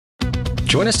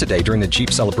Join us today during the Jeep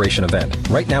Celebration event.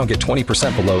 Right now, get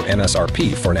 20% below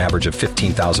MSRP for an average of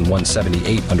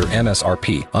 $15,178 under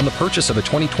MSRP on the purchase of a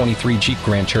 2023 Jeep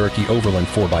Grand Cherokee Overland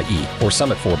 4xE or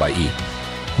Summit 4xE.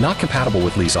 Not compatible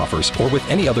with lease offers or with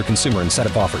any other consumer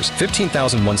incentive offers.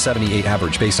 $15,178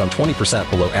 average based on 20%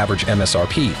 below average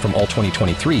MSRP from all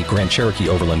 2023 Grand Cherokee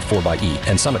Overland 4xE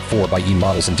and Summit 4xE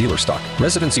models in dealer stock.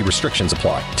 Residency restrictions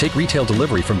apply. Take retail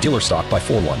delivery from dealer stock by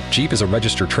 4/1. Jeep is a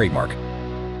registered trademark.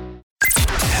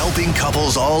 Helping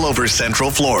couples all over Central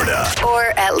Florida. Or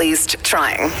at least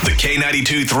trying. The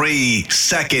K92-3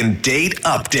 Second Date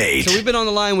Update. So we've been on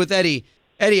the line with Eddie.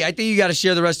 Eddie, I think you got to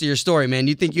share the rest of your story, man.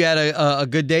 You think you had a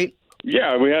good date?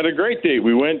 Yeah, we had a great date.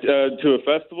 We went to a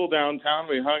festival downtown.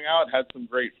 We hung out, had some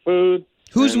great food.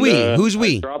 Who's we? Who's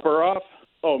we? I drop her off.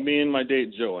 Oh, me and my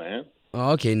date, Joanne.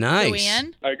 Oh, okay, nice.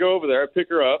 Joanne? I go over there. I pick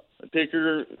her up. I take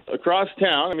her across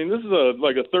town. I mean, this is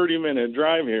like a 30-minute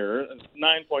drive here. It's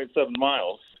 9.7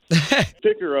 miles.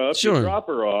 Pick her up. Sure. Drop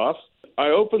her off. I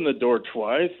open the door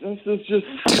twice. This is just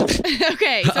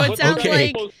Okay, so it sounds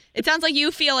Okay. like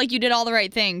you feel like you did all the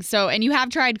right things. So, and you have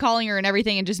tried calling her and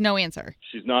everything, and just no answer.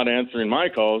 she's not answering my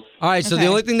calls. All right, so the Okay.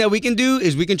 only thing that we can do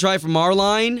is we can try from our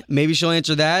line. Maybe she'll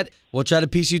answer that. We'll try to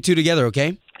piece you two together,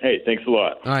 okay? Hey, thanks a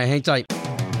lot. All right, hang tight.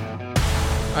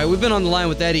 All right, we've been on the line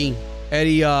with Eddie.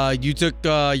 Eddie, you took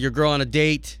your girl on a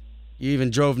date. You even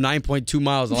drove 9.2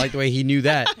 miles. I like the way he knew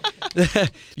that.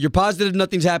 You're positive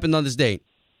nothing's happened on this date?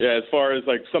 Yeah, as far as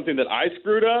like something that I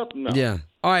screwed up, no. Yeah.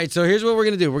 All right, so here's what we're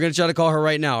going to do. We're going to try to call her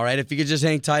right now, all right? If you could just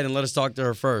hang tight and let us talk to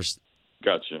her first.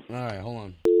 Gotcha. All right, hold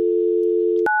on.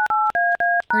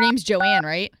 Her name's Joanne,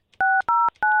 right?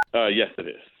 Yes, it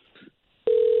is.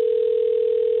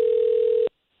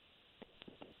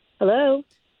 Hello.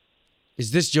 Is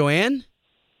this Joanne?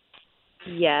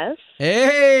 Yes.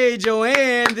 Hey,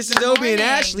 Joanne. This is Obie and morning.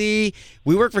 Ashley.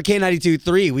 We work for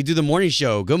K92-3. We do the morning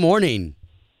show. Good morning.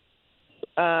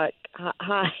 Hi.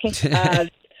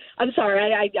 I'm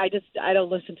sorry. I don't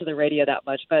listen to the radio that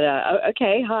much, but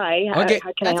okay. Hi. Okay.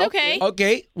 How can I That's help okay. you?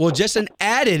 Okay, well, just an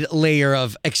added layer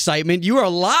of excitement. You are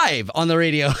live on the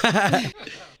radio.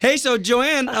 Hey, so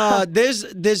Joanne,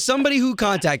 there's somebody who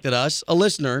contacted us, a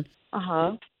listener.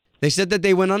 Uh-huh. They said that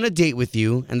they went on a date with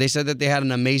you, and they said that they had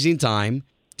an amazing time.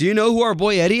 Do you know who our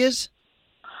boy Eddie is?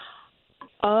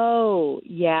 Oh,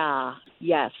 yeah.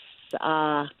 Yes.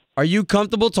 Are you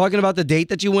comfortable talking about the date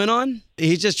that you went on?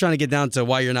 He's just trying to get down to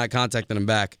why you're not contacting him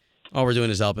back. All we're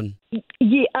doing is helping.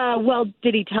 Yeah, well,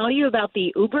 did he tell you about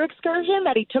the Uber excursion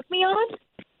that he took me on?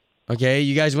 Okay,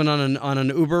 you guys went on an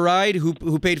Uber ride.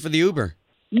 Who paid for the Uber?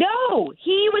 No,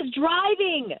 he was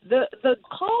driving the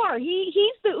car.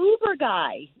 He's the Uber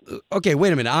guy. Okay,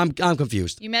 wait a minute. I'm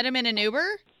confused. You met him in an Uber?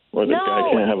 Well, the No. guy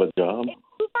can't have a job.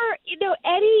 Uber,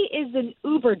 Eddie is an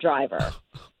Uber driver.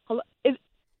 Hello?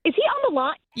 Is he on the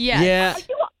line? Yes. Yeah. Are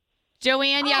you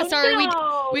Joanne, yeah, Oh, sorry.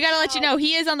 no, we got to let you know.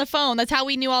 He is on the phone. That's how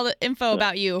we knew all the info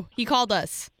about you. He called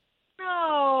us.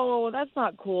 No, that's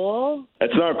not cool.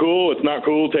 It's not cool. It's not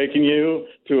cool taking you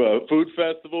to a food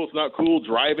festival. It's not cool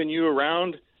driving you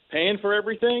around, paying for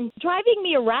everything. Driving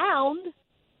me around?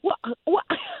 What?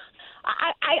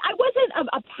 I wasn't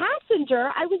a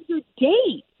passenger. I was your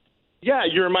date. Yeah,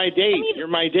 you're my date. mean- You're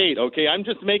my date, okay? I'm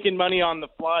just making money on the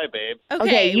fly, babe.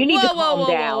 Okay, you need to whoa, calm whoa,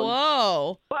 down.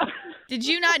 Whoa. Did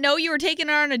you not know you were taking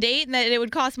her on a date and that it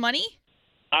would cost money?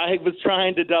 I was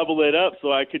trying to double it up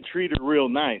so I could treat her real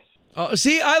nice.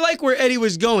 See, I like where Eddie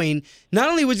was going. Not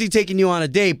only was he taking you on a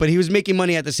date, but he was making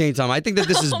money at the same time. I think that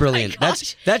this is Oh my brilliant.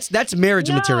 gosh. That's marriage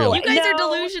No. material. You guys are No.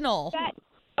 delusional.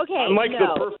 Okay, I'm like no,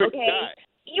 the perfect okay. guy.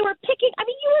 You were picking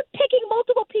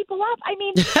multiple people up. I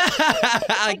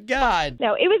mean, God.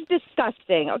 no, it was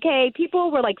disgusting. Okay,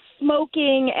 people were like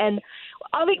smoking, and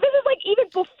I mean, this is like even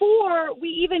before we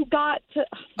even got to.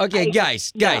 Okay,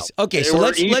 guys. Okay, They so were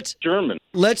let's East German.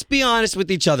 let's be honest with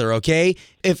each other, okay?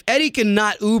 If Eddie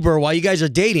cannot Uber while you guys are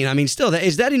dating, I mean, still,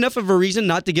 is that enough of a reason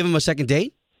not to give him a second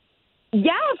date?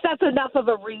 Yes, that's enough of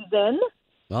a reason.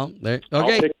 Well, there. I'll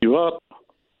Okay, pick you up.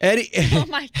 Eddie. Oh,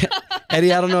 my God.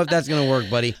 Eddie, I don't know if that's gonna work,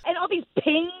 buddy. And all these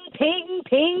ping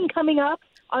coming up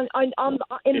on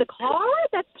in the car.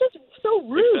 That's just so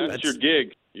rude. That's your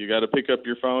gig. You got to pick up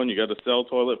your phone. You got to sell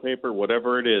toilet paper,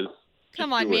 whatever it is.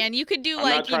 Come on, do it. man. You could do I'm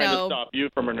not like, trying to stop you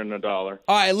from earning $1. All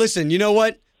right, listen. You know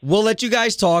what? We'll let you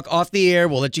guys talk off the air.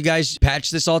 We'll let you guys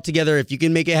patch this all together. If you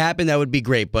can make it happen, that would be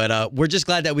great. But we're just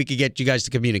glad that we could get you guys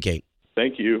to communicate.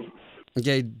 Thank you.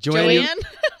 Okay, Joanne. Joanne?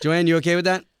 Joanne, you okay with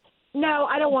that? No,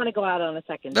 I don't want to go out on a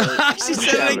second date. She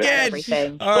said it again.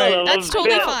 Everything. All right, That's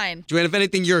totally fine. Joanne. If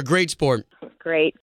anything, you're a great sport. Great.